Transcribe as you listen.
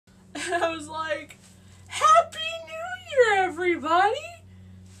And I was like, Happy New Year, everybody!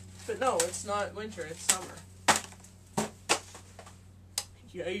 But no, it's not winter, it's summer.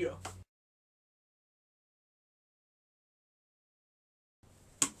 Yeah.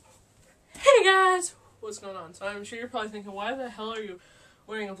 Hey guys! What's going on? So I'm sure you're probably thinking, why the hell are you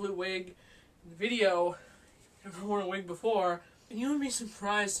wearing a blue wig in the video? You've never worn a wig before. And you would be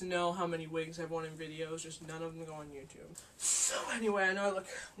surprised to know how many wigs I've worn in videos, just none of them go on YouTube. So anyway, I know I look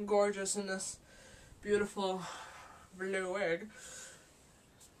gorgeous in this beautiful blue wig.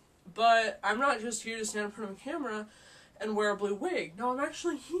 But I'm not just here to stand in front of a camera and wear a blue wig. No, I'm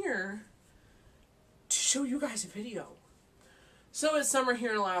actually here to show you guys a video. So it's summer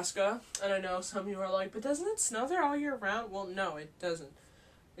here in Alaska, and I know some of you are like, but doesn't it snow there all year round? Well, no, it doesn't.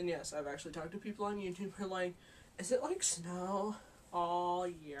 And yes, I've actually talked to people on YouTube who are like, is it like snow all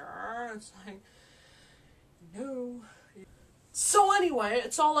year? It's like, no. So anyway,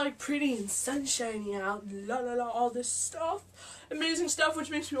 it's all like pretty and sunshiny out, la la la, all this stuff. Amazing stuff, which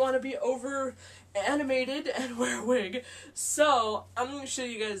makes me want to be over animated and wear a wig. So, I'm going to show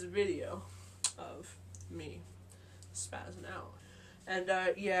you guys a video of me spazzing out. And,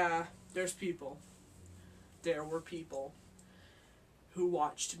 yeah, there's people. There were people who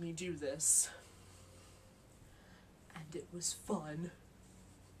watched me do this. And it was fun.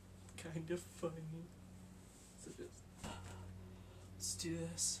 Kind of funny. So just, let's do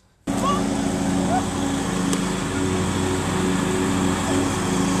this.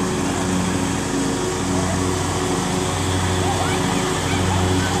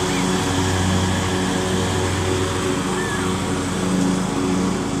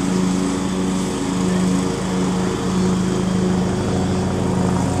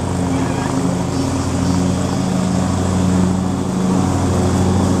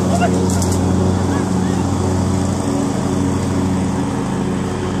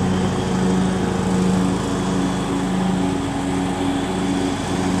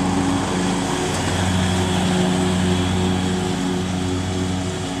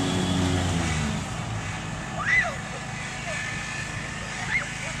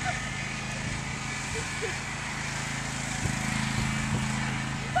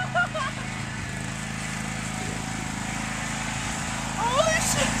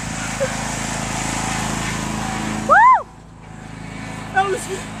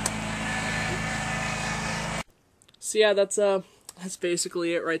 So yeah, that's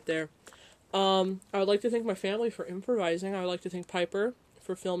basically it right there. I would like to thank my family for improvising. I would like to thank Piper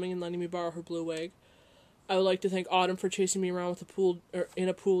for filming and letting me borrow her blue wig. I would like to thank Autumn for chasing me around with in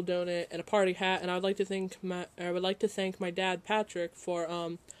a pool donut and a party hat, and I would like to thank my dad Patrick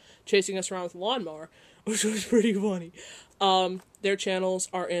for chasing us around with a lawnmower, which was pretty funny. Their channels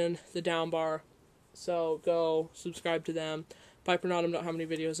are in the down bar, so go subscribe to them. Piper and Autumn don't have any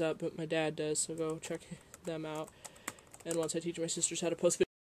videos up, but my dad does, so go check them out. And once I teach my sisters how to post videos.